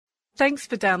Thanks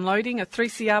for downloading a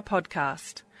 3CR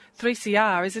podcast.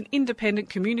 3CR is an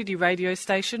independent community radio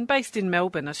station based in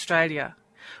Melbourne, Australia.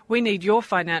 We need your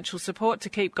financial support to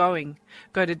keep going.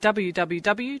 Go to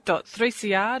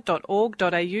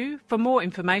www.3cr.org.au for more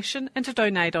information and to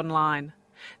donate online.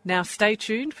 Now stay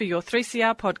tuned for your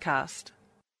 3CR podcast.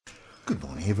 Good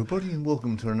morning, everybody, and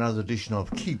welcome to another edition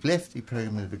of Keep Left, the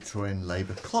program of the Victorian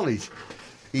Labour College.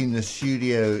 In the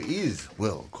studio is,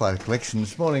 well, quite a collection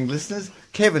this morning, listeners.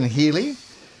 Kevin Healy,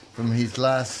 from his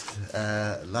last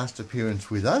appearance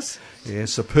with us. Yeah,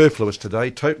 superfluous today,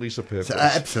 totally superfluous.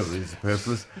 Absolutely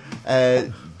superfluous.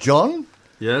 John.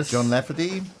 Yes. John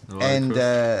Lafferty. Right, and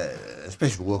a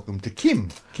special welcome to Kim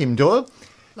Doyle,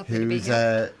 who's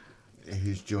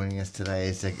joining us today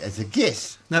as a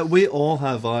guest. Now, we all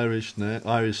have Irish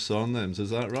surnames,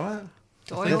 is that right?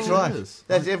 That's right.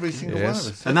 That's every single one of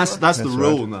us. And that's the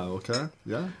rule now, okay?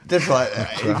 Yeah. That's right.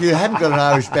 If you haven't got an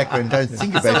Irish background, don't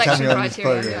think about coming on this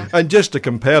program. And just to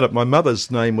compare it, my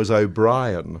mother's name was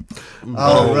O'Brien.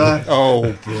 Oh, right.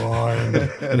 Oh, Brian.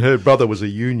 And her brother was a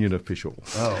union official.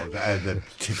 Oh, the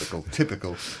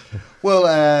typical. Well,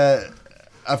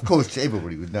 of course,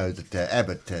 everybody would know that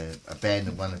Abbott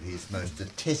abandoned one of his most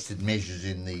detested measures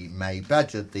in the May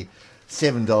budget, the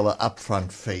 $7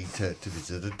 upfront fee to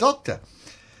visit a doctor.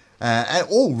 And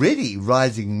already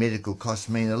rising medical costs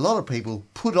mean a lot of people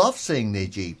put off seeing their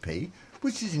GP,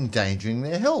 which is endangering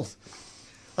their health.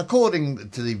 According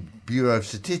to the Bureau of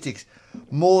Statistics,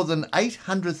 more than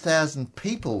 800,000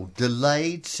 people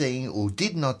delayed seeing or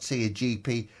did not see a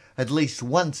GP at least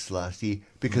once last year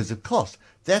because of cost.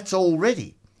 That's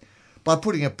already. By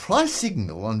putting a price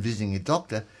signal on visiting a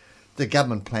doctor, the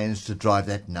government plans to drive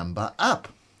that number up.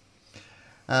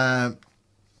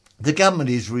 The government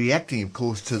is reacting, of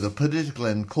course, to the political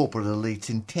and corporate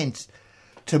elites' intent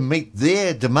to meet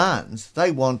their demands. They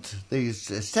want,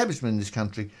 these establishment in this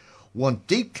country, want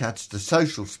deep cuts to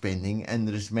social spending and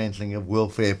the dismantling of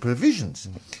welfare provisions.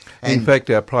 And in fact,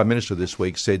 our Prime Minister this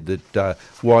week said that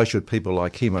why should people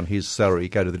like him on his salary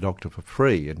go to the doctor for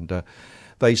free? And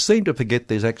they seem to forget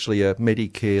there's actually a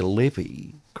Medicare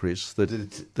levy, Chris,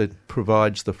 that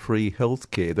provides the free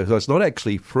health care. So it's not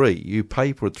actually free. You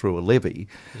pay for it through a levy.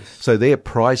 Yes. So their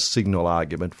price signal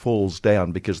argument falls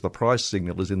down because the price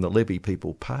signal is in the levy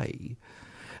people pay.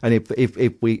 And if the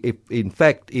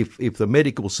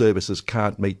medical services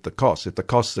can't meet the costs, if the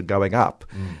costs are going up,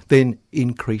 then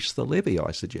increase the levy, I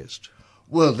suggest.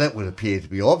 Well, that would appear to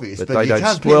be obvious, but they you don't.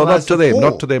 can't Well, penalise the poor.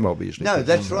 Not to them, obviously. No,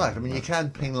 that's right. I mean, you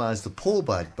can't penalise the poor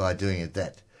by doing it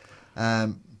that.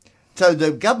 So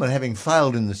the government, having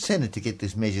failed in the Senate to get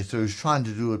this measure through, is trying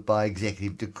to do it by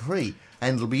executive decree.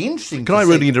 And it'll be interesting Can I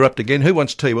really interrupt again? Who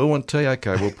wants tea? We want tea?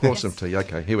 OK, we'll pour some tea.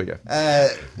 OK, here we go.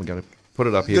 We're going to put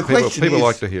it up here. People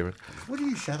like to hear it. Will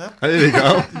you shut up? There you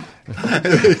go.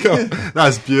 There you go.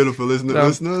 That's beautiful, isn't it,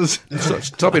 listeners?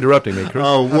 Stop interrupting me, Chris.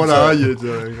 Oh, what are you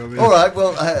doing? I mean, all right,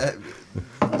 well,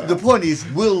 the point is,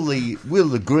 will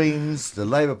the Greens, the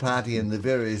Labor Party and the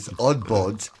various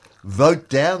oddbods vote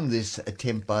down this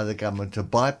attempt by the government to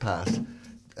bypass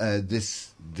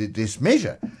this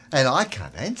measure? And I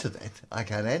can't answer that.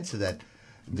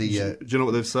 Do you know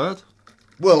what they've said?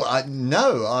 Well,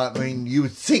 no. I mean, you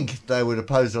would think they would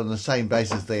oppose it on the same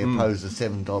basis they oppose the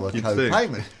 $7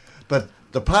 co-payment. But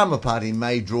the Palmer Party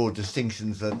may draw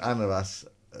distinctions that none of us,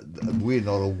 we're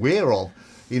not aware of,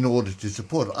 in order to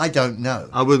support it. I don't know.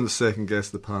 I wouldn't second-guess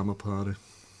the Palmer Party.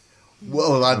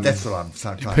 Well, that's what I'm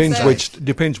trying to say.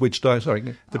 Depends which day.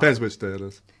 Sorry. Depends which day it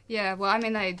is. Yeah, well, I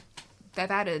mean, they've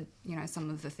added,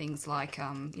 some of the things like,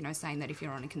 saying that if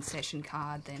you're on a concession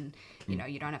card, then,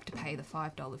 you don't have to pay the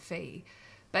 $5 fee.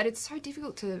 But it's so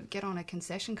difficult to get on a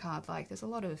concession card. Like, there's a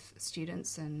lot of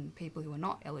students and people who are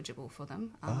not eligible for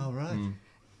them. Right.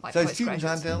 Like so students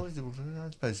aren't eligible for them? I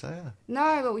suppose they are.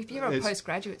 No, well, if you're a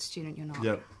postgraduate student, you're not.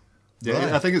 Yeah. Yeah,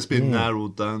 right. I think it's been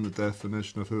narrowed down, the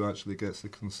definition of who actually gets the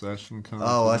concession card.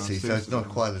 Oh, I see. So it's not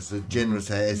quite as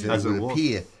generous as it would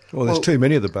appear. Well, there's too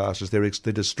many of the bastards. They're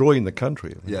destroying the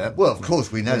country. Yeah. Well, of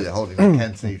course, we know they're holding the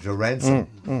cancer to ransom.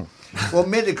 Well,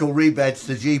 medical rebates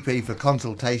to GP for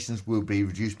consultations will be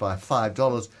reduced by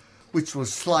 $5, which will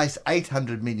slice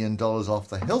 $800 million off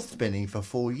the health spending for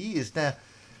 4 years. Now,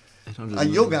 I know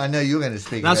you're going to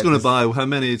speak. That's about going this. to buy how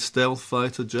many stealth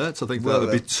fighter jets? I think that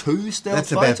would be 2 stealth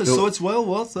fighters, so it's well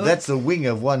worth it. That's the wing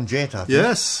of one jet, I think.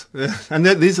 Yes, yeah. And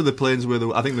these are the planes where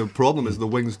I think the problem is the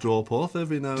wings drop off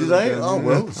every now and again. Do they? Oh,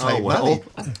 well, save money.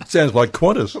 Sounds like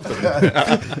Qantas.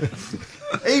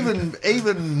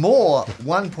 Even more,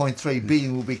 $1.3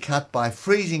 billion will be cut by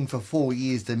freezing for 4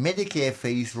 years the Medicare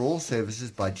fees for all services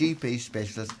by GP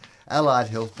specialists, allied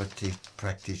health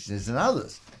practitioners and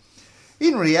others.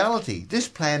 In reality, this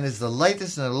plan is the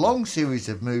latest in a long series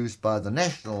of moves by the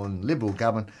National and Liberal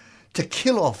government to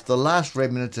kill off the last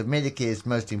remnants of Medicare's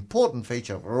most important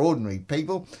feature for ordinary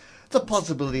people, the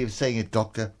possibility of seeing a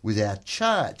doctor without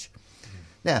charge.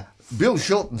 Now, Bill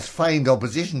Shorten's feigned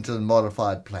opposition to the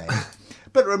modified plan,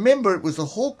 but remember it was the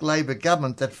Hawke Labor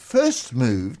government that first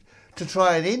moved to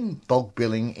try and end bulk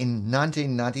billing in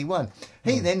 1991.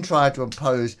 He then tried to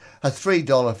impose a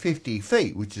 $3.50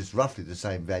 fee, which is roughly the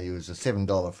same value as a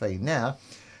 $7 fee now,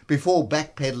 before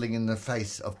backpedalling in the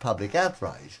face of public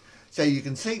outrage. So you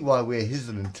can see why we're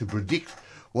hesitant to predict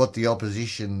what the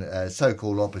opposition,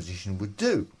 so-called opposition, would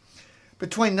do.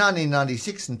 Between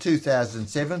 1996 and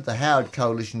 2007, the Howard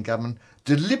Coalition government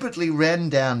deliberately ran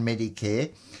down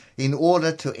Medicare in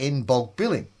order to end bulk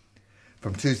billing.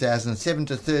 From 2007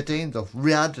 to 13, the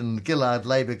Rudd and Gillard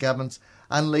Labor governments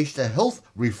unleashed a health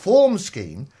reform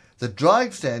scheme that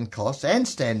drives down costs and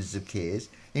standards of care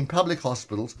in public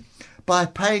hospitals by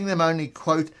paying them only,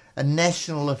 quote, a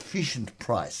national efficient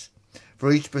price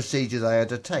for each procedure they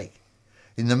undertake.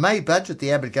 In the May budget,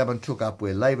 the Abbott government took up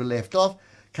where Labor left off,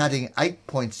 cutting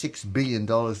 $8.6 billion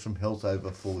from health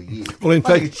over 4 years. Well, in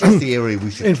fact, it's just the area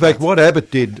we should in fact, cut. what Abbott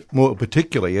did more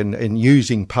particularly in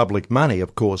using public money,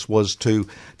 of course, was to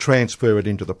transfer it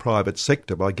into the private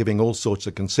sector by giving all sorts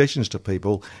of concessions to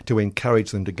people to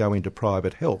encourage them to go into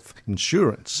private health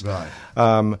insurance. Right.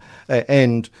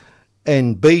 And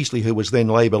Beazley, who was then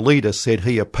Labor leader, said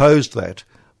he opposed that,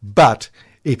 but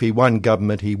if he won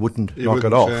government, he wouldn't knock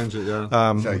it off. Change it,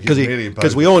 yeah.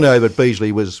 Because we all know that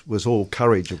Beazley was all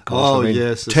courage, of course. Oh, I mean,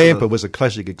 yes. Tampa was a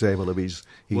classic example of his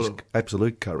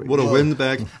absolute courage. What a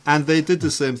windbag. And they did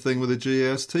the same thing with the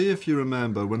GST, if you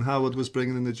remember, when Howard was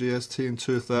bringing in the GST in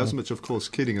 2000, which, of course,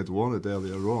 Keating had wanted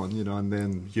earlier on, and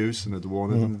then Hewson had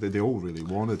wanted it, and they all really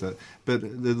wanted it. But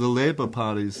the Labour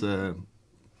Party's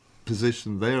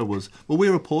position there was, well,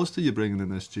 we're opposed to you bringing in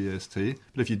this GST,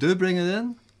 but if you do bring it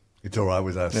in, It's all right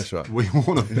with us. That's right. we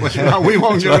won't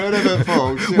get rid of it,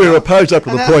 folks. We're opposed up to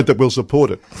the point that we'll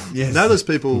support it. Yes. Now there's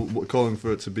people calling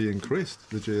for it to be increased,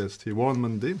 the GST. Warren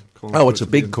Mundine calling Oh, for it's it a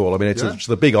to be big call. I mean, it's Yeah.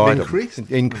 the big item. Increased.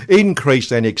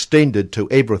 Increased and extended to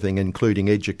everything, including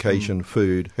education,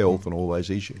 food, health, and all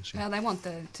those issues. Well, they want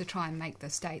to try and make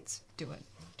the states do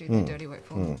the dirty work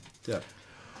for them. Yeah.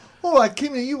 All right,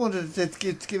 Kimmy, you wanted to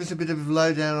give us a bit of a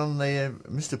lowdown on the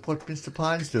what Mr.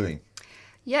 Pine's doing.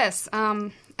 Yes,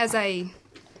 as a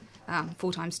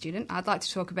full-time student, I'd like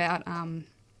to talk about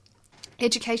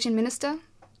Education Minister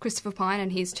Christopher Pyne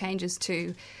and his changes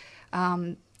to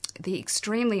the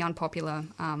extremely unpopular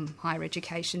Higher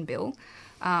Education Bill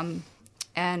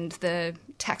and the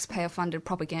taxpayer-funded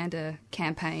propaganda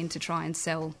campaign to try and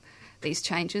sell these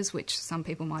changes, which some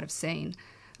people might have seen.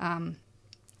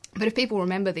 But if people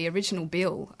remember the original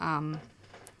bill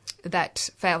that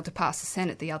failed to pass the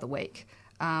Senate the other week,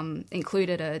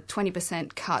 included a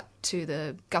 20% cut to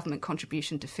the government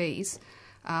contribution to fees,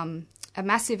 a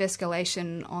massive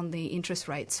escalation on the interest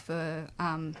rates for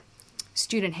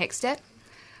student HECS debt,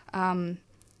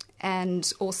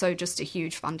 and also just a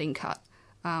huge funding cut.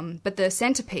 But the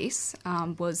centrepiece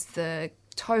was the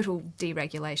total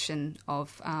deregulation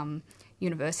of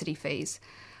university fees,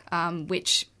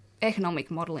 which economic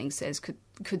modelling says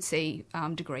could see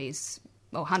degrees,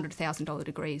 or $100,000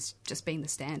 degrees, just being the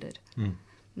standard.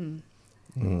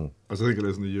 As I think it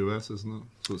is in the US, isn't it?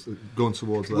 So it's going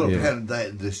towards that. Well,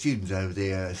 apparently the students over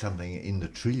there are something in the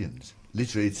trillions.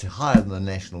 Literally, it's higher than the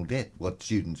national debt, what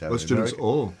students over Well, students America.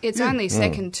 all. It's only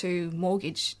second to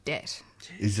mortgage debt.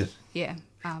 Is it? Yeah.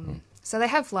 So they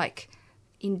have like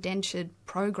indentured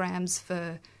programs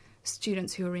for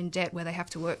students who are in debt where they have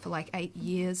to work for like 8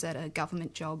 years at a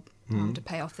government job to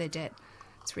pay off their debt.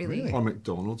 It's really... Or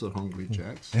McDonald's or Hungry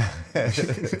Jack's.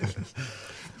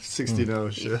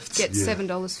 16-hour shifts. Get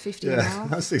 $7.50 an hour.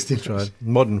 That's 16 That's right.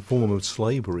 Modern form of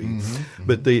slavery.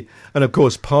 But and of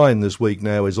course Pyne this week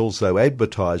now is also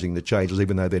advertising the changes,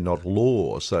 even though they're not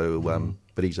law. So,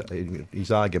 but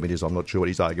his argument is, I'm not sure what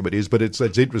his argument is, but it's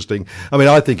interesting. I mean,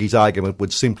 I think his argument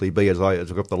would simply be, as I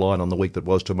got the line on the week that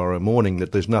was tomorrow morning,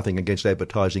 that there's nothing against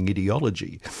advertising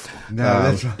ideology. No,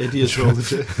 that's right.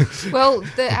 Ideology. Well,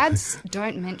 the ads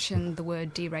don't mention the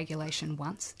word deregulation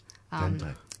once. Don't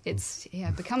they? It's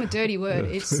become a dirty word.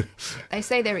 They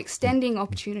say they're extending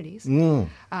opportunities,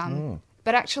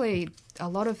 but actually, a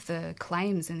lot of the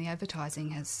claims in the advertising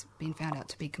has been found out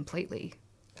to be completely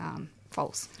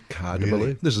false. Hard to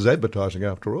believe. This is advertising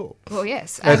after all. Well,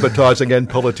 yes, Advertising and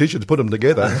politicians, put them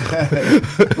together.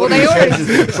 well,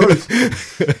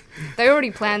 they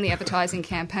already planned the advertising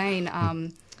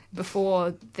campaign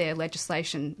before their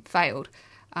legislation failed.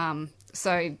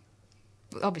 So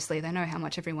obviously they know how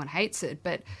much everyone hates it,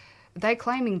 but they're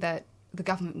claiming that the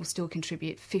government will still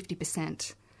contribute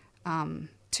 50%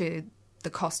 to the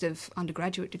cost of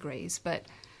undergraduate degrees. But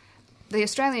the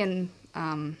Australian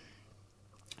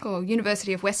or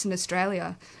University of Western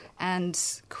Australia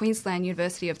and Queensland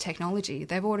University of Technology,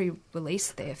 they've already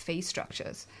released their fee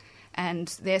structures. And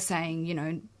they're saying, you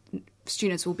know,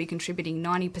 students will be contributing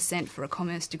 90% for a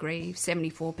commerce degree,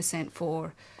 74%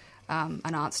 for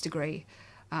an arts degree.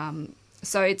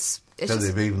 So it's So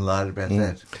just, they've even lied about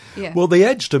that. yeah. Well, the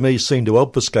ads to me seem to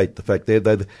obfuscate the fact there.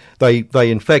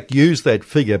 They in fact use that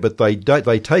figure, but they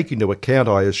take into account,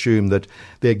 I assume, that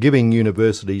they're giving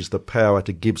universities the power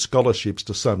to give scholarships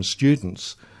to some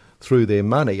students through their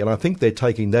money, and I think they're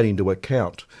taking that into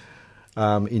account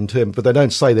but they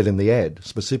don't say that in the ad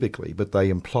specifically, but they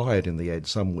imply it in the ad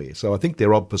somewhere. So I think they're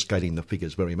obfuscating the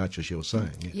figures very much, as you're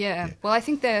saying. Yeah. Well, I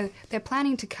think they're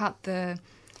planning to cut the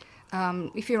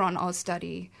if you're on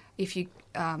AusStudy, if you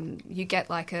get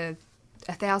like a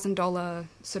 $1,000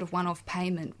 sort of one-off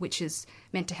payment, which is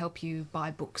meant to help you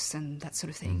buy books and that sort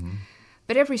of thing. Mm-hmm.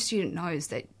 But every student knows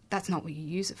that that's not what you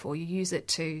use it for. You use it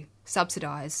to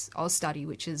subsidise AusStudy,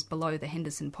 which is below the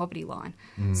Henderson poverty line.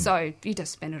 So you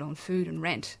just spend it on food and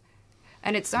rent.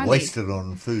 And it's only... Wasted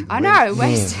on food. I know,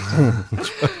 wasted.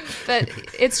 But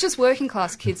it's just working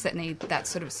class kids that need that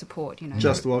sort of support, you know.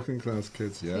 Just working class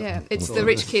kids, yeah. Yeah, it's the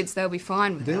rich kids, they'll be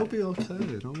fine with They'll that. be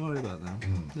okay, don't worry about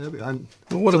them.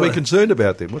 Well, what are we concerned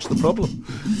about then? What's the problem?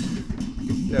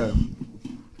 Yeah.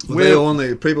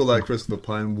 People like Christopher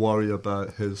Pyne worry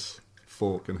about his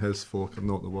folk and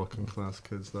not the working class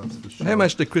kids, that's for sure. How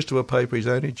much did Christopher pay for his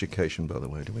own education, by the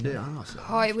way? Do we know? Yeah, I know.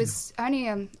 Oh, it was only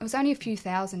a few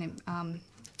thousand,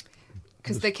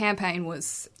 because the campaign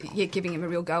was giving him a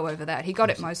real go over that. He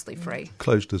got it mostly free.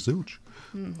 Close to zilch.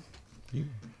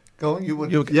 Go on, you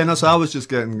would. Yeah, no, so I was just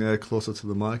getting closer to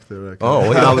the mic there.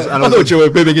 Oh, And I thought you were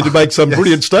moving in to make some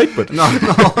brilliant statement. No,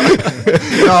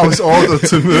 I was ordered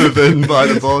to move in by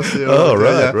the boss here. Oh,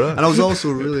 right. And I was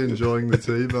also really enjoying the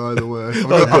tea, by the way.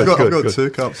 I've got 2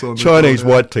 cups on. Chinese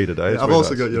white tea today. I've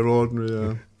also got your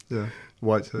ordinary,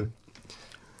 white tea.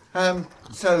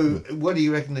 So, what do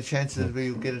you reckon the chances of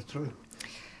you'll get it through?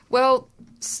 Well,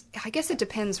 I guess it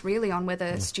depends really on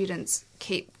whether students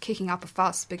keep kicking up a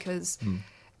fuss, because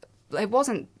it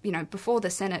wasn't, before the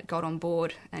Senate got on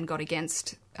board and got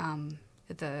against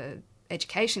the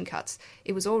education cuts,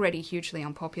 it was already hugely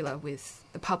unpopular with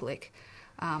the public.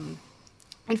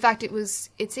 In fact,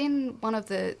 it's in one of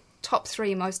the top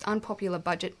 3 most unpopular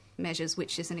budget measures,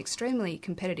 which is an extremely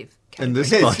competitive category. In this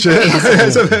budget?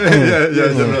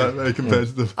 Yeah, very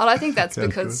competitive. Well, I think that's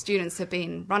because students have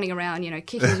been running around,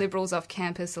 kicking Liberals off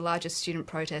campus, the largest student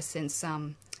protest since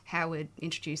Howard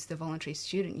introduced the voluntary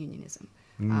student unionism.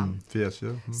 Yes,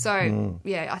 yeah. So,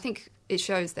 I think it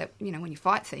shows that, when you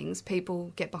fight things,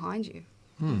 people get behind you.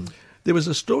 There was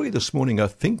a story this morning, I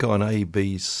think on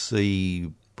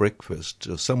ABC Breakfast,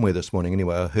 or somewhere this morning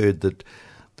anyway, I heard that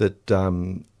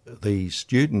the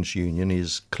Students' Union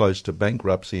is close to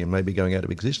bankruptcy and maybe going out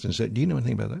of existence. Do you know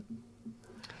anything about that?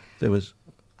 There was...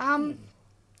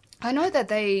 I know that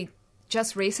they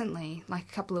just recently, like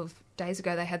a couple of days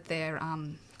ago, they had their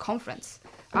conference.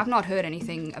 I've not heard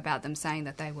anything about them saying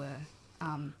that they were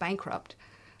bankrupt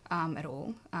at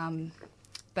all.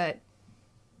 But,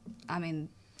 I mean,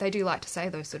 they do like to say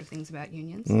those sort of things about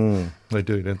unions. They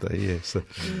do, don't they? Yes.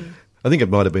 I think it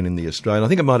might have been in the Australian. I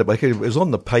think it was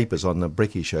on the papers on the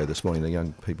Brecky show this morning. The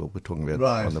young people were talking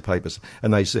about it on the papers,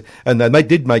 and they said, and they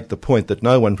did make the point that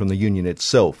no one from the union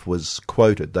itself was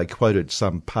quoted. They quoted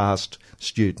some past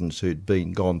students who'd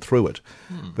gone through it,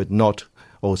 but not,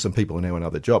 or some people who are now in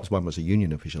other jobs. One was a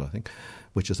union official, I think,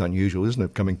 which is unusual, isn't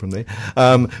it, coming from there?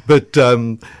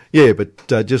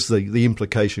 Just the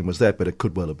implication was that, but it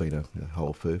could well have been a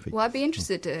whole furphy. Well, I'd be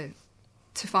interested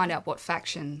to find out what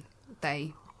faction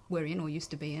they were in or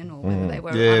used to be in, or whether they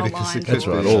were unaligned. That's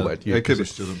right, all that. Yeah, It could be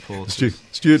student politics.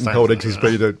 Student politics has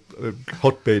been a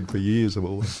hotbed for years of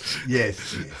all.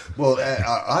 Yes. Well,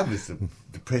 I was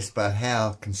depressed by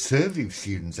how conservative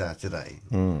students are today.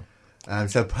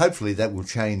 So hopefully that will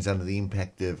change under the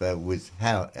impact of with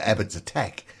how Abbott's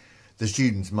attack. The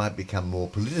students might become more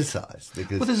politicised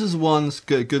because. Well, this is one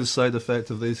good side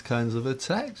effect of these kinds of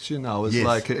attacks. It's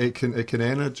like it can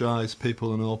energise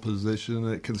people in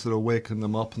opposition. It can sort of waken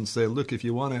them up and say, look, if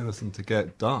you want anything to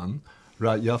get done,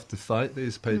 right, you have to fight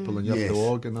these people and you have to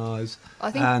organise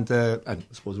and I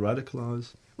suppose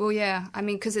radicalise. Well, yeah, I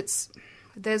mean, because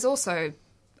there's also,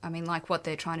 I mean, like what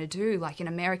they're trying to do. Like in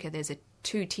America, there's a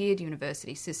 2-tiered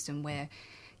university system where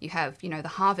you have, the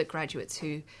Harvard graduates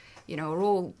who, are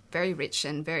all very rich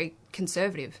and very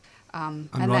conservative. And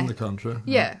run the country.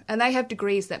 Yeah, and they have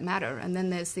degrees that matter. And then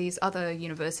there's these other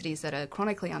universities that are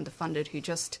chronically underfunded who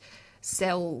just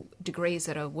sell degrees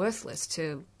that are worthless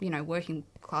to, working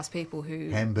class people who...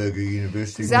 Hamburger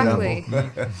University. Exactly.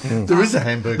 There is a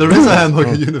Hamburger. There is a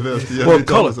Hamburger University. Yeah, Well,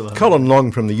 Colin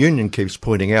Long from the union keeps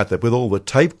pointing out that with all the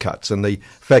TAFE cuts and the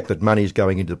fact that money's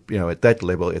going into, at that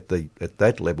level,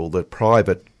 the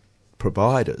private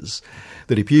providers,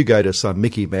 that if you go to some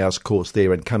Mickey Mouse course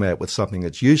there and come out with something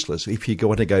that's useless, if you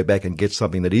want to go back and get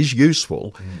something that is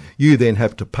useful, you then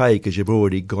have to pay because you've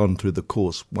already gone through the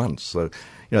course once. So,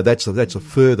 that's a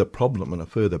further problem and a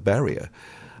further barrier.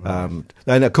 Right.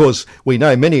 And of course, we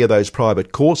know many of those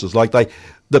private courses, like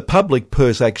the public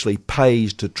purse actually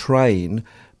pays to train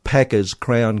Packers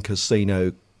Crown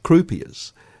Casino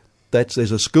croupiers.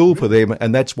 There's a school for them,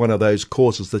 and that's one of those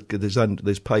courses that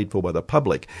is paid for by the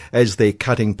public as they're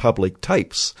cutting public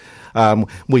tapes.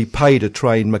 We pay to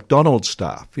train McDonald's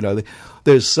staff.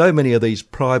 There's so many of these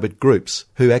private groups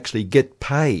who actually get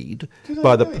paid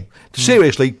by the.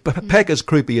 Seriously, Packers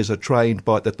croupiers are trained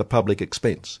at the public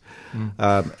expense,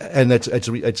 and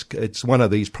it's one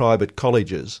of these private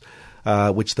colleges.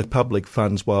 Which the public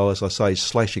funds while, as I say,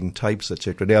 slashing tapes,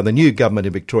 etc. Now, the new government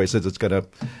in Victoria says it's going to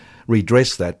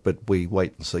redress that, but we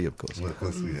wait and see, of course. Well, of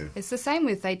course we do. It's the same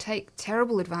with, they take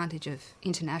terrible advantage of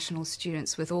international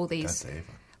students with all these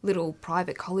little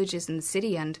private colleges in the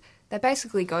city, and they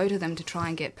basically go to them to try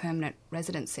and get permanent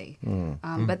residency.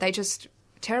 But they just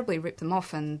terribly rip them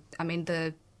off, and I mean,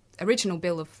 the original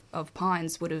bill of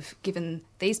Pines would have given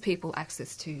these people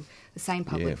access to the same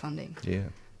public funding. Yeah.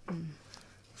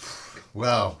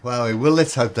 Well,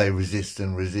 let's hope they resist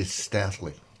and resist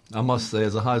stoutly. I must say,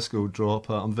 as a high school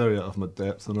dropout, I'm very out of my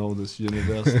depth on all this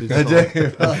university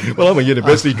stuff. Well, I'm a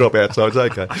university dropout, so it's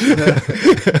okay.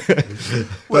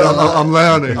 Well, I'm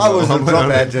learning. I was a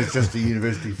dropout, just a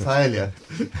university failure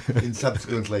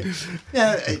subsequently.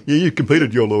 You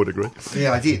completed your law degree.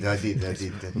 Yeah, I did.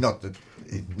 Not that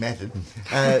it mattered.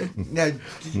 Now, did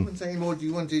you want to say any more? Would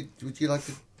you like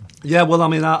to... Yeah, well, I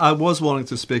mean, I was wanting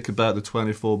to speak about the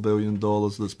 $24 billion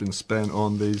that's been spent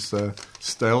on these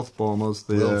stealth bombers,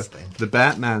 the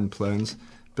Batman planes.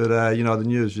 But, the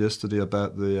news yesterday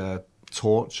about the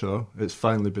torture, it's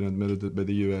finally been admitted by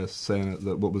the US Senate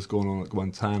that what was going on at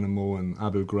Guantanamo and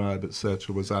Abu Ghraib,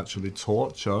 etc., was actually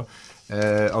torture.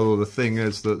 Although the thing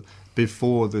is that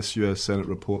before this US Senate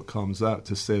report comes out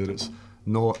to say that it's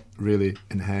not really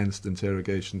enhanced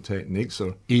interrogation techniques,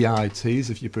 or EITs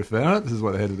if you prefer it. This is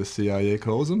what the head of the CIA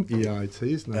calls them,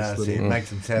 EITs. It makes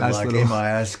them sound like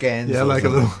MIR scans. Yeah, like a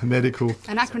little medical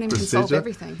An acronym procedure. can solve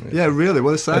everything. Yeah, really.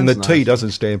 Well, it sounds And the nice. T doesn't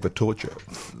stand for torture.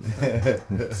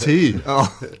 T.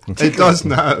 Oh, it does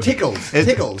now. Tickles.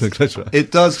 That's right.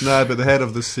 It does now, but the head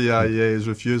of the CIA is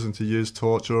refusing to use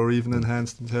torture or even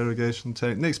enhanced interrogation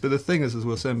techniques. But the thing is, as we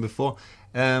were saying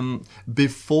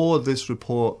before this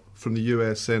report from the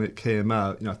US Senate came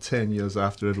out, 10 years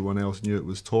after everyone else knew it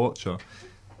was torture,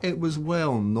 it was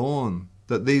well known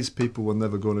that these people were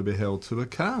never going to be held to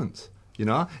account.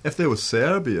 If they were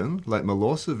Serbian, like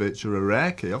Milosevic, or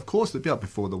Iraqi, of course they'd be up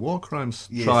before the War Crimes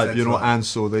Tribunal, right. And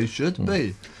so they should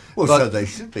be. Well, so they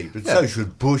should be, but so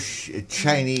should Bush,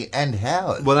 Cheney, and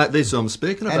Howard. Well, that's what I'm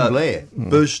speaking about. And Blair.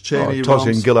 Bush, Cheney, Toss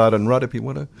in Rumsfeld. Gillard and Rudd if you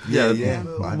want to. Yeah.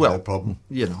 Well, no problem.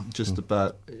 Just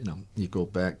about, you go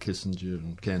back Kissinger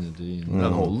and Kennedy and a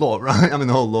whole lot, right? I mean,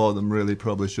 the whole lot of them really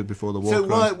probably should before the War So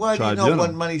Crimes why do you Tribunal. not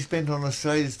want money spent on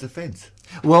Australia's defence?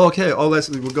 Well, okay, we're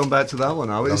going back to that one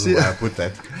now. That's the way I put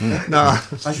that. No.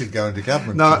 I should go into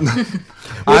government. No.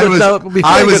 Before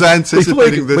I you was get-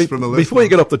 anticipating this from a listener. Before you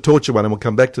get off the torture one, and we'll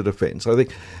come back to defence, I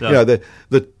think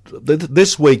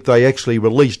this week they actually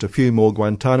released a few more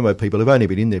Guantanamo people who've only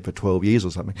been in there for 12 years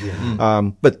or something.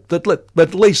 Yeah. But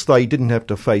at least they didn't have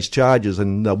to face charges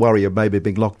and worry of maybe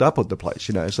being locked up at the place,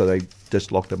 so they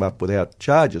just locked them up without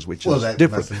charges, which is that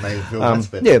different. must have made it feel much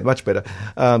better. Yeah, much better.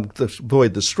 To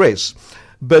avoid the stress.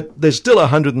 But there's still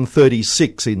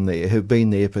 136 in there who've been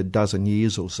there for a dozen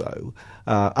years or so,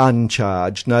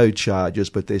 uncharged, no charges,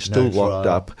 but they're still locked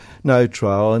up, no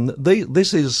trial. And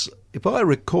this is, if I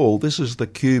recall, this is the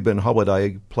Cuban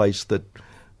holiday place that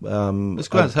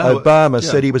Obama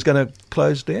said he was going to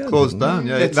close down. Close down,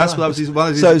 yeah. That's one of his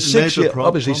So major problems.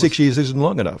 obviously 6 years isn't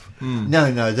long enough.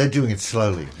 No, they're doing it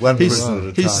slowly. One person at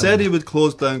a time. He said he would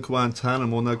close down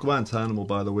Guantanamo. Now, Guantanamo,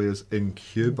 by the way, is in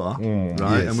Cuba, right?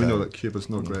 Yes, and we know that Cuba's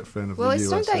no great friend of Well, the it's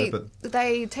don't USA.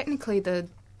 they technically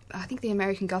I think the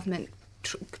American government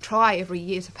try every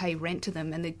year to pay rent to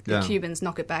them, and the Yeah. Cubans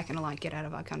knock it back and are like, get out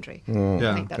of our country.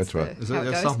 Yeah, I think that's right. how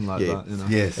it goes. Something like Yeah. that, you know.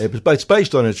 Yes. It's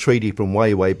based on a treaty from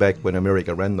way back when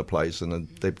America ran the place, and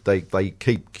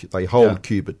they hold Yeah.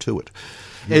 Cuba to it.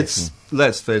 It's,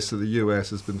 let's face it, the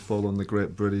US has been following the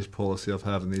great British policy of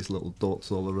having these little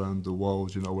dots all around the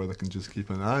walls, you know, where they can just keep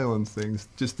an eye on things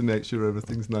just to make sure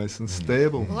everything's nice and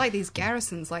stable. Well, like these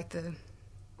garrisons, like the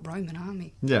Roman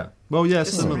army. Yeah. Well, yeah,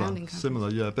 The similar. surrounding countries. Similar,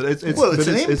 yeah. But it's an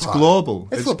it's empire. global.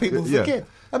 That's It's- what people yeah. forget. It's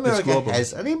America global.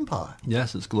 has an empire.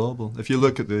 Yes, it's global. If you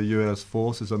look at the US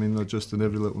forces, I mean, they're just in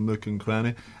every little nook and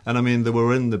cranny. And I mean, they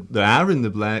are in the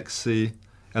Black Sea,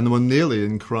 and they were nearly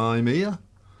in Crimea.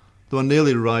 They were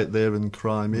nearly right there in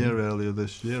Crimea earlier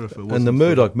this year. If it wasn't And the for-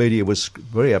 Murdoch media was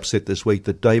very upset this week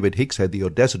that David Hicks had the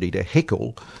audacity to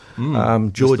heckle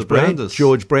George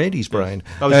Brandis. Brandy's brain.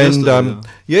 That was And yesterday,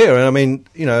 yeah, and I mean,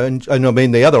 you know, and I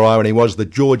mean, the other irony was that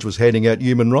George was handing out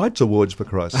human rights awards, for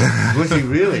Christ's sake. Was he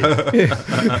really?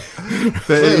 But,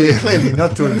 Clearly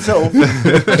not to himself.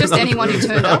 Just anyone who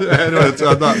turned up. anyway,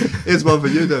 it's one for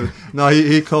you, David. No,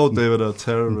 he called David a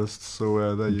terrorist,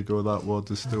 so there you go. That word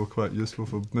is still quite useful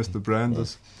for Mr.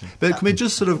 Brandis. But can we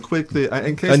just sort of quickly,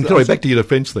 in case... And sorry, back to your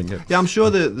defence thing. Yeah. Yeah, I'm sure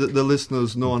the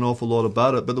listeners know an awful lot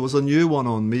about it, but there was a new one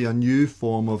on me, a new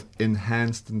form of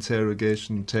enhanced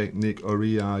interrogation technique, or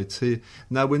EIT.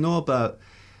 Now, we know about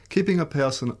keeping a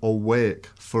person awake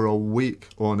for a week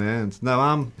on end. Now,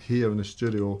 I'm here in the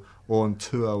studio on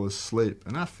 2 hours sleep,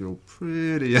 and I feel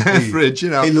pretty average, you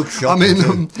know. he looks I mean,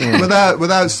 shocking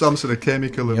without some sort of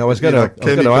chemical... Yeah, I was going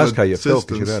to ask how you felt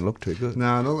because you don't look too good.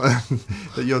 No,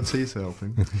 but your tea's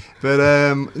helping. But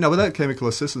without chemical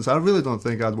assistance, I really don't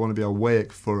think I'd want to be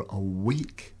awake for a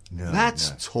week. No,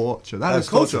 That's no. torture. That Of is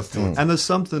course torture. it's torture. And there's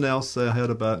something else I heard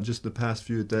about just the past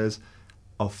few days: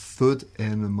 a food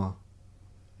enema.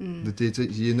 Do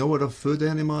you know what a food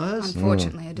enema is?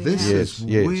 Unfortunately, I do. This yeah. is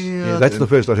Yes. weird. Yeah, that's the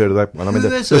first I heard of that one. I mean, the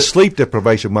This the is- sleep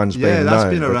deprivation one's Yeah, been that's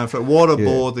known, been but- around for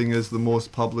waterboarding is the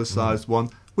most publicised one.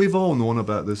 We've all known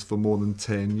about this for more than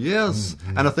 10 years.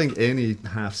 And I think any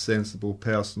half-sensible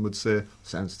person would say,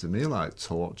 sounds to me like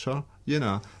torture, you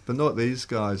know, but not these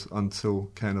guys until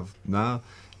kind of now.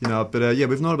 You know, but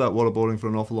we've known about waterboarding for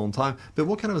an awful long time. But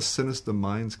what kind of sinister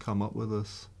minds come up with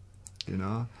this? You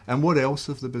know, and what else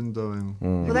have they been doing?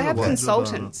 Well, they have What is about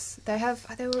consultants.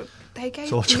 They gave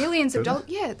Torture. millions of dollars.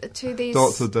 Yeah, to these.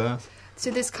 Dr. Death. To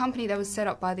this company that was set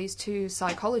up by these two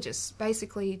psychologists,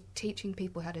 basically teaching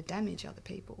people how to damage other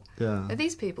people. Yeah. Now,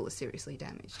 these people are seriously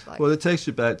damaged. Like, Well, it takes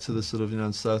you back to the sort of, you know,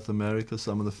 in South America,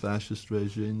 some of the fascist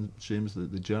regimes,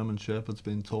 the German shepherd's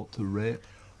been taught to rape.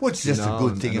 Well, it's just No, a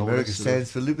good and- thing and all America that sort of-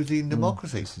 stands for liberty and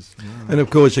democracy. And of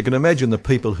course, you can imagine the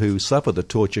people who suffer the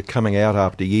torture coming out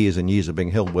after years and years of being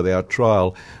held without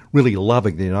trial, really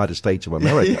loving the United States of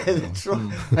America. Yeah, that's right.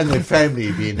 And their family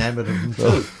would be enamoured of them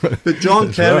too. But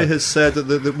John Kerry right. has said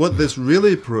that what this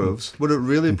really proves, what it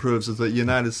really proves is that the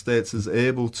United States is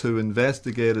able to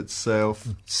investigate itself,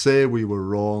 say we were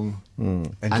wrong, And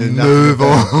do and nothing move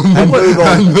about on. it. And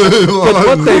move on.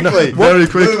 what they- quickly. Very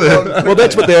quickly. Well,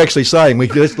 that's what they're actually saying.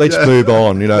 Let's move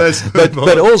on, you know. Let's But move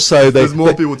but on. also, There's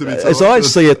more people to be as told. I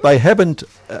see it, they haven't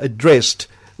addressed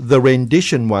the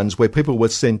rendition ones where people were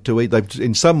sent to.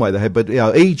 In some way, they have, but you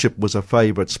know, Egypt was a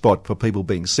favourite spot for people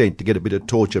being sent to get a bit of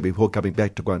torture before coming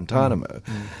back to Guantanamo.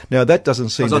 Now that doesn't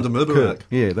seem That was to under occur. Mubarak.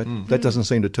 Yeah, that doesn't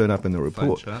seem to turn up in the Fine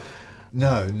report. chap.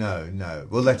 No.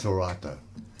 Well, that's all right, though.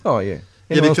 Oh yeah.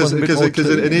 Yeah, Anyone else because want a bit more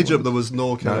because tea? in Egypt there was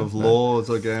no kind No, of no. laws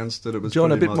against it. It was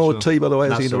John, a pretty bit more much tea, by the way,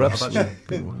 as he That's all right. interrupts. How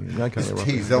about you? Okay, interrupt.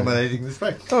 He's dominating the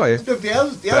space. Oh, yeah. Look, the other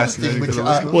thing Fascinating which for the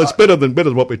I, listener. Well, it's better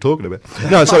than what we're talking about.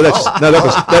 No, sorry,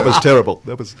 that was terrible.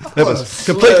 That was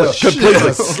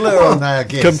completely slur on our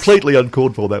guest. completely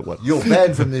uncalled for, that one. You're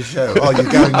banned from this show. Oh,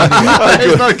 you're going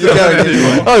anyway. You're going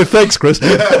anyway. Oh, thanks, Chris.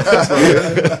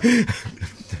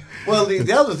 Well,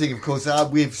 the other thing, of course,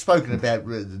 we've spoken about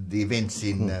the events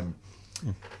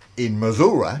in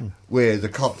Missouri, where the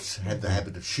cops had the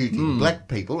habit of shooting black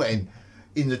people, and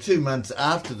in the 2 months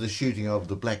after the shooting of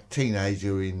the black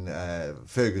teenager in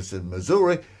Ferguson,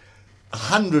 Missouri,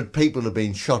 100 people have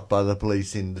been shot by the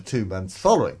police in the 2 months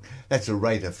following. That's a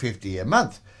rate of 50 a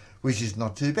month, which is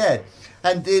not too bad.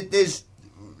 And there's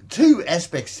two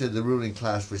aspects to the ruling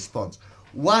class response.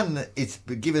 One, it's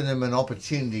given them an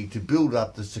opportunity to build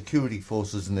up the security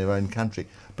forces in their own country,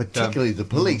 particularly the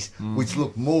police, which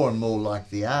look more and more like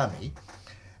the army.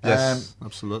 Yes,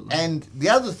 absolutely. And the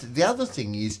other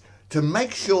thing is to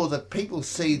make sure that people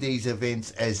see these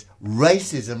events as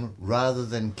racism rather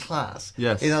than class.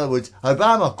 Yes. In other words,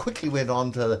 Obama quickly went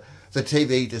on to the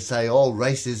TV to say, "Oh,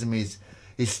 racism is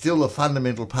is still a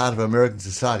fundamental part of American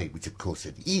society, which of course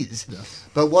it is. Yes.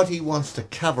 But what he wants to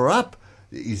cover up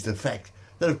is the fact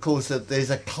that, of course, that there's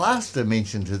a class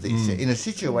dimension to this. In a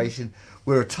situation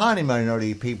where a tiny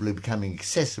minority of people are becoming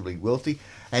excessively wealthy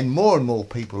and more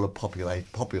people are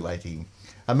populating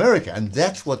America, and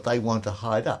that's what they want to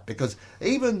hide up, because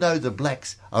even though the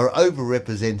blacks are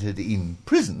overrepresented in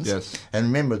prisons, Yes. and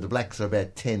remember the blacks are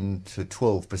about 10 to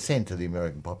 12% of the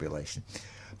American population,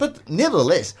 but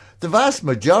nevertheless, the vast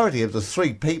majority of the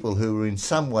 3 people who are in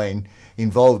some way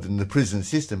involved in the prison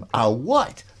system are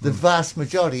white, the vast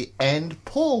majority, and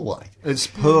poor white. It's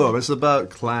poor. It's about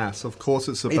class. Of course,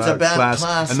 it's about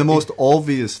class. And the most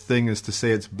obvious thing is to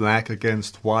say it's black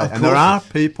against white. Of And there course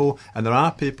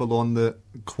are people on the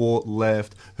quote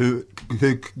left who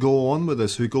go on with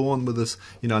this,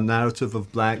 narrative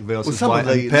of black versus some white.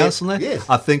 of the And personally, yes.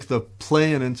 I think they're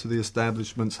playing into the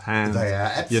establishment's hand. They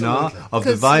are, absolutely. Of 'Cause,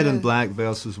 dividing black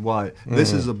versus white.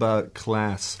 This is about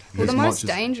class. Well, the as most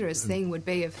much as- dangerous thing would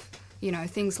be if,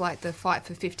 things like the Fight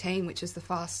for 15, which is the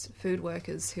fast food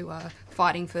workers who are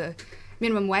fighting for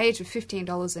minimum wage of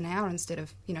 $15 an hour instead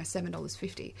of,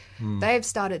 $7.50. They've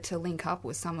started to link up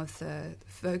with some of the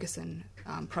Ferguson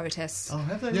protests. Oh,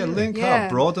 have they? Yeah, really? link Yeah. up,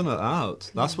 broaden it out.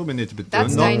 That's what we need to be doing.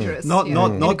 That's dangerous, Not yeah.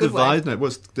 In a not good way. dividing it.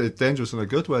 Well, it's dangerous in a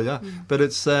good way, yeah. But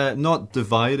it's not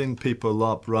dividing people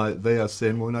up right there,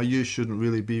 saying, well, no, you shouldn't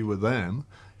really be with them,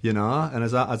 And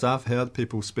as I've heard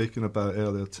people speaking about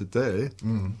earlier today,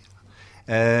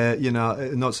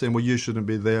 not saying, well, you shouldn't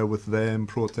be there with them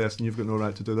protesting, you've got no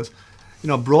right to do this.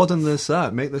 Broaden this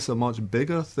out, make this a much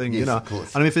bigger thing. Yes, of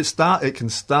course. I mean, it can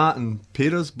start in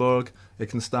Petersburg, it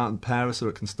can start in Paris, or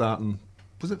it can start in,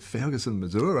 was it Ferguson,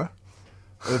 Missouri?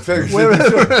 Ferguson. Well,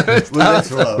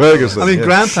 that's right. Ferguson. I mean,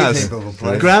 Yeah. Shit heap of a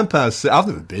place. Grandpa's, I've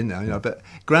never been there, but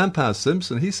Grandpa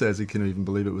Simpson, he says he couldn't even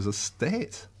believe it was a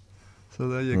state. So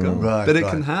there you go. Right, But it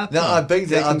right. can happen. No, I've been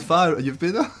there. They can fire. You've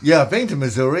been there? Yeah, I've been to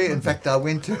Missouri. In fact, I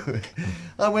went to Can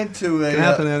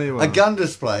happen anywhere. a gun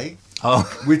display, Oh,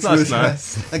 which that's was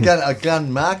nice. a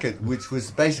gun market, which was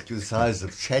basically the size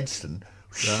of Chadstone.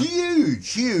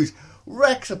 Huge,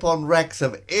 racks upon racks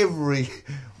of every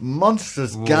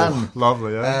monstrous gun.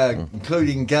 Lovely, yeah.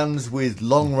 Including guns with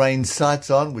long-range sights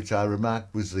on, which I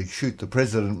remarked was the shoot the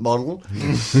president model.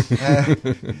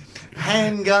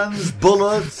 Handguns,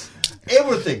 bullets.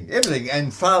 Everything,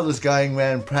 and fathers going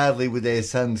around proudly with their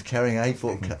sons carrying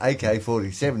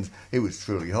AK-47s. It was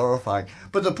truly horrifying.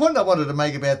 But the point I wanted to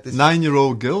make about this...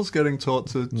 9-year-old girls getting taught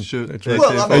to shoot.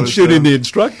 Well, I mean- And shooting the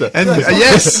instructor. And,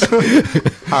 yes!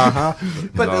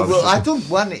 But No, well, I think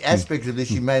one aspect of this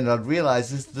you may not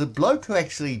realise is the bloke who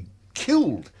actually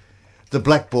killed the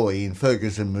black boy in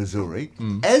Ferguson, Missouri,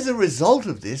 as a result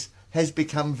of this, has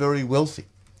become very wealthy.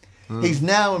 He's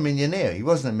now a millionaire. He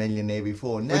wasn't a millionaire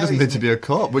before. Now He doesn't need to be a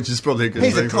cop, which is probably a good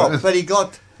He's thing a for cop, him. but he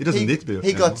doesn't need to be a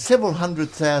He got cop. several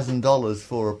 $100,000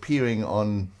 for appearing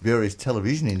on various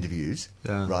television interviews.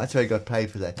 Yeah. Right, so he got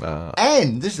paid for that.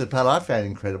 And this is the part I found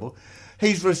incredible.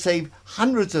 He's received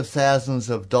hundreds of thousands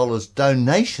of dollars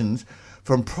donations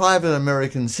from private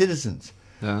American citizens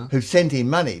who've sent him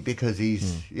money because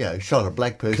he's shot a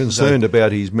black person. Concerned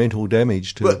about his mental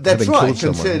damage to Well, that's having right, killed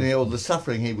someone. concerning all the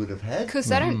suffering he would have had. Because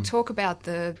they don't talk about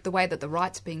the way that the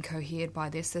right's been cohered by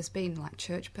this. There's been like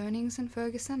church burnings in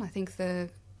Ferguson. I think the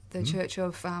church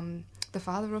of the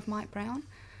father of Mike Brown.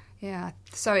 Yeah,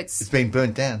 so It's been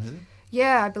burnt down, has it?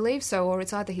 yeah, I believe so, or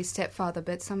it's either his stepfather,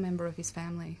 but some member of his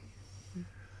family.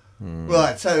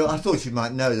 Right, so I thought you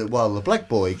might know that while the black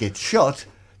boy gets shot,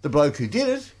 the bloke who did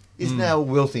it is now a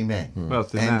wealthy man.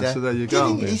 Wealthy man, so there you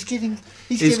go. He's He's getting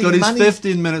got his money.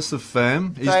 15 minutes of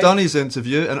fame. He's Right. done his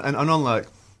interview, and unlike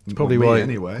probably me why-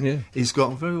 anyway, yeah. he's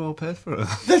gotten very well paid for it.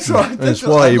 That's right. That's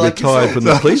right, why he like you retired said. from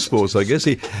the police force, I guess.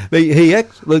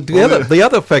 The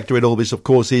other factor in all this, of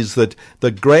course, is that the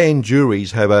grand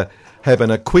juries have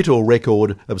an acquittal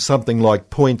record of something like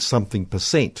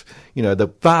 .something%.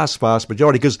 The vast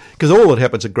majority, because all that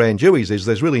happens at grand juries is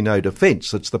there's really no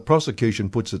defence. It's the prosecution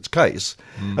puts its case,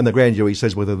 and the grand jury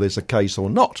says whether there's a case or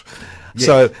not.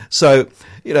 Yeah. So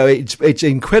it's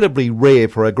incredibly rare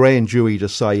for a grand jury to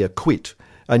say acquit.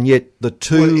 And yet the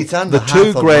it's under the two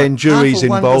half of grand one- juries half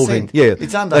of involving 1%.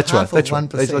 It's under that's half right, that's of right.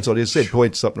 1%. That's what I said.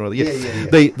 Point something or other. Yeah.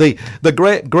 Yeah.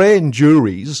 The grand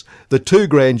juries, the two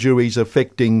grand juries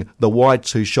affecting the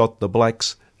whites who shot the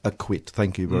blacks, acquit.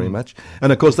 Thank you very much.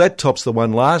 And of course that tops the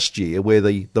one last year where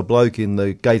the bloke in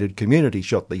the gated community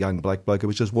shot the young black bloke who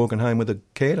was just walking home with a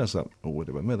can or something or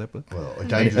whatever. Remember that? Well, a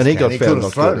dangerous And he can. got found could not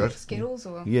have thrown guilty. it. Skittles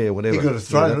or... Yeah, whatever. He could have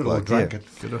thrown that it or bloke, drunk yeah.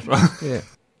 it. Yeah.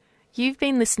 You've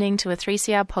been listening to a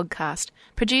 3CR podcast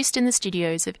produced in the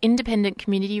studios of independent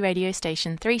community radio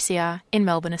station 3CR in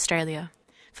Melbourne, Australia.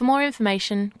 For more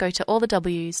information, go to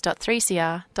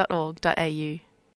allthews.3cr.org.au.